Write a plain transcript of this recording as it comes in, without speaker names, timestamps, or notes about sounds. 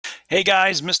Hey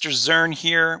guys, Mr. Zern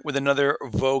here with another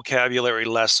vocabulary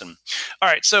lesson. All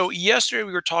right, so yesterday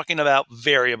we were talking about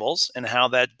variables and how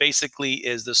that basically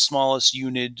is the smallest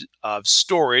unit of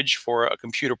storage for a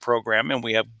computer program, and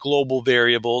we have global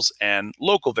variables and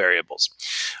local variables.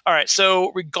 All right,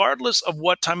 so regardless of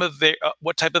what type of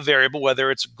variable, whether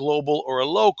it's global or a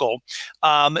local,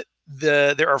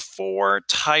 there are four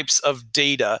types of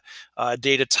data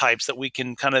types that we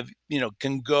can kind of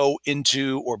can go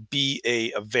into or be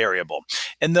a variable,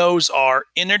 and those are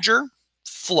integer,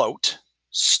 float,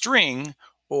 string,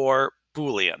 or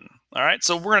Boolean. All right,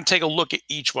 so we're going to take a look at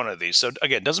each one of these. So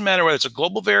again, it doesn't matter whether it's a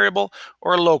global variable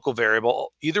or a local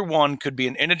variable. Either one could be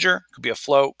an integer, could be a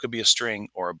float, could be a string,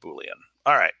 or a Boolean.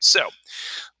 All right, so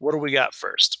what do we got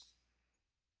first?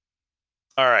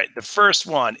 All right, the first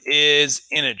one is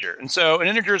integer. And so an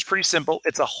integer is pretty simple.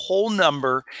 It's a whole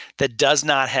number that does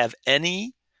not have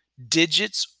any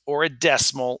digits or a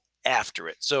decimal after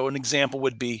it. So an example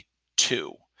would be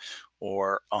 2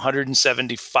 or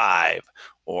 175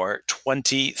 or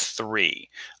 23.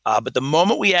 But the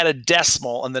moment we add a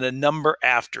decimal and then a number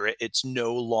after it, it's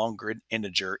no longer an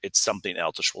integer. It's something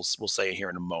else, which we'll say here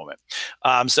in a moment.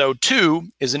 So 2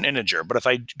 is an integer. But if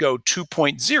I go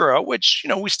 2.0, which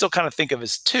we still kind of think of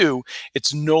as 2,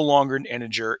 it's no longer an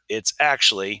integer. It's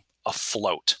actually a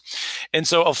float. And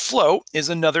so a float is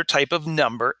another type of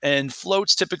number, and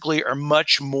floats typically are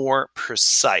much more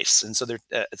precise. And so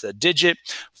it's a digit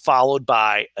followed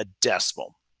by a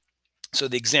decimal. So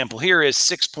the example here is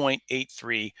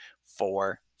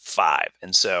 6.8345.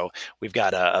 And so we've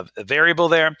got a variable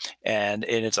there, and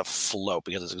it's a float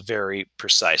because it's very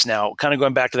precise. Now, kind of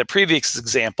going back to the previous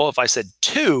example, if I said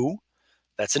 2,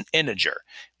 that's an integer.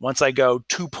 Once I go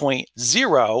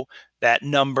 2.0, that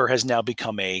number has now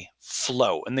become a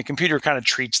float, and the computer kind of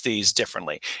treats these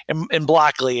differently. In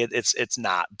Blockly, it's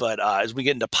not, but as we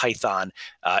get into Python,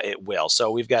 it will. So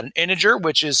we've got an integer,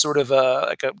 which is sort of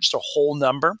just a whole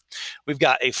number. We've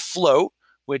got a float,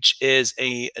 which is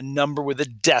a number with a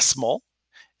decimal,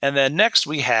 and then next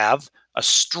we have a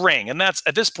string. And that's,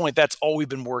 at this point, that's all we've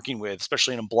been working with,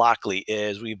 especially in Blockly,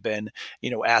 is we've been,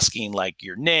 asking like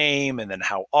your name and then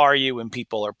how are you, and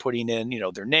people are putting in,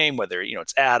 their name, whether,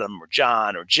 it's Adam or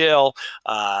John or Jill,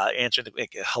 answer the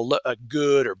hello,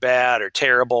 good or bad or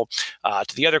terrible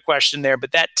to the other question there.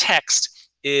 But that text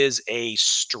is a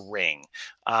string.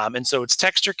 And so it's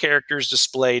text or characters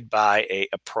displayed by a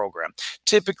program.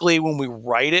 Typically, when we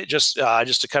write it, just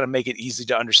to kind of make it easy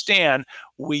to understand,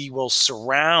 we will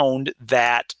surround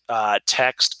that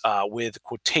text with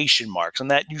quotation marks. And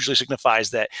that usually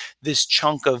signifies that this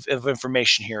chunk of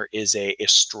information here is a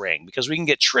string, because we can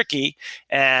get tricky.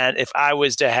 And if I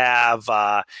was to have,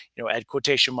 add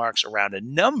quotation marks around a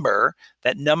number,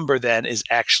 that number then is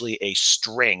actually a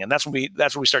string. And that's when we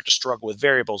start to struggle with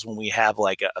variables, when we have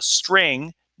like a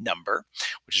string number,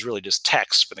 which is really just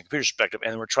text from the computer's perspective,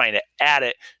 and we're trying to add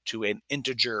it to an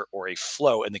integer or a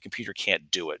float, and the computer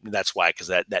can't do it. And that's why, because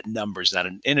that number is not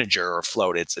an integer or a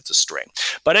float, it's a string.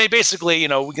 But basically,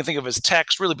 we can think of it as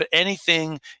text, really, but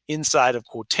anything inside of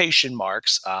quotation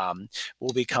marks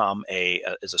will become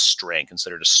as a string,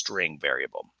 considered a string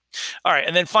variable. All right,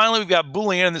 and then finally we've got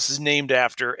Boolean, and this is named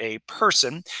after a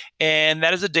person, and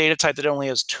that is a data type that only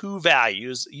has two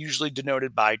values, usually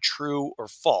denoted by true or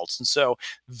false, and so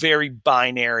very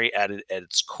binary at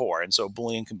its core. And so a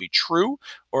Boolean can be true,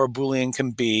 or a Boolean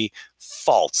can be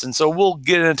false. And so we'll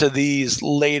get into these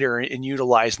later and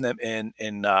utilizing them in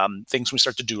things when we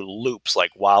start to do loops,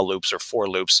 like while loops or for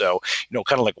loops. So,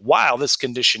 kind of like, while this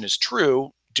condition is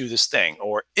true, do this thing,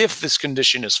 or if this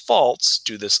condition is false,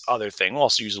 do this other thing. We'll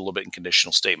also use a little bit in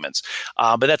conditional statements,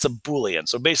 but that's a Boolean.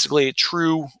 So basically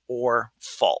true or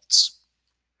false.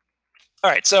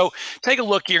 All right, so take a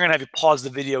look here. I'm going to have you pause the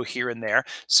video here and there.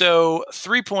 So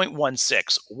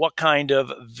 3.16, what kind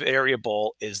of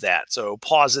variable is that? So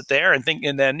pause it there and think,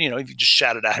 and then, if you just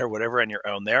shout it out or whatever on your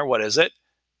own there, what is it?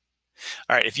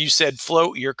 All right, if you said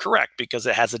float, you're correct, because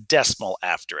it has a decimal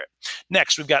after it.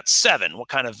 Next, we've got 7. What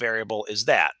kind of variable is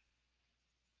that?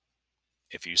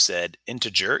 If you said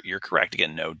integer, you're correct.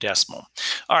 Again, no decimal.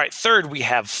 All right, third, we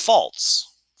have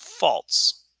false.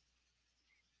 False.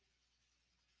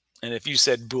 And if you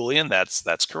said Boolean, that's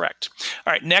correct.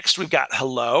 All right, next we've got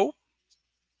hello.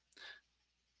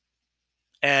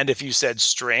 And if you said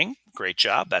string, great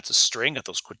job. That's a string. Got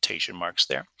those quotation marks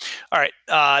there. All right,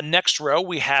 next row,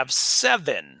 we have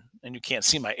 7. And you can't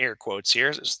see my air quotes here.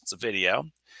 It's a video.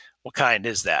 What kind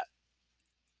is that?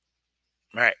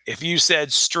 All right, if you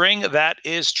said string, that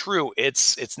is true.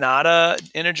 It's not a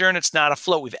integer and it's not a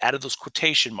float. We've added those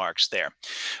quotation marks there.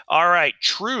 All right,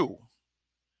 true.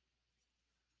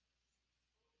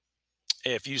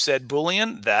 If you said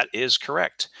Boolean, that is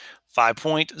correct.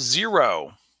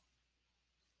 5.0,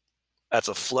 that's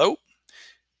a float.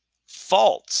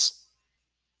 False.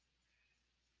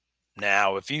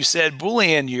 Now, if you said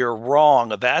Boolean, you're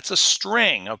wrong. That's a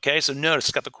string, okay? So notice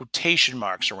it's got the quotation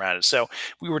marks around it. So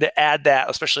if we were to add that,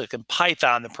 especially like in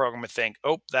Python, the program would think,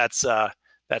 oh, it's a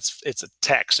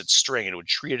text, it's string. It would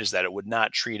treat it as that. It would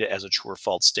not treat it as a true or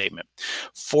false statement.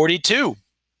 42.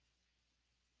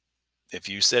 If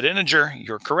you said integer,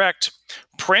 you're correct.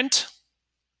 Print.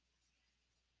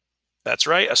 That's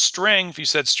right, a string. If you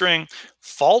said string,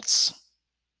 false.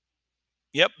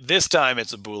 Yep, this time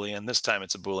it's a Boolean. This time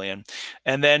it's a Boolean.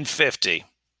 And then 50.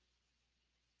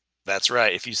 That's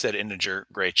right. If you said integer,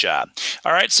 great job.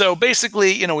 All right. So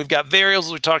basically, we've got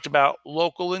variables we talked about,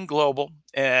 local and global,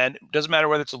 and it doesn't matter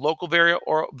whether it's a local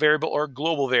variable or a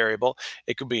global variable.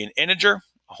 It could be an integer,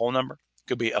 a whole number.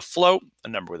 Could be a float, a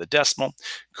number with a decimal.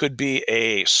 Could be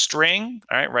a string.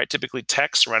 All right. Right. Typically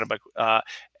text surrounded by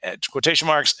quotation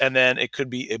marks, and then it could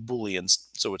be a Boolean,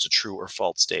 so it's a true or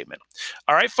false statement.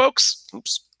 All right, folks.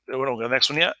 Oops. We don't go to the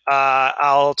next one yet.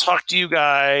 I'll talk to you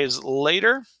guys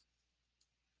later.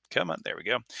 Come on, there we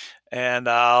go. And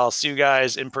I'll see you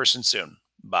guys in person soon.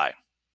 Bye.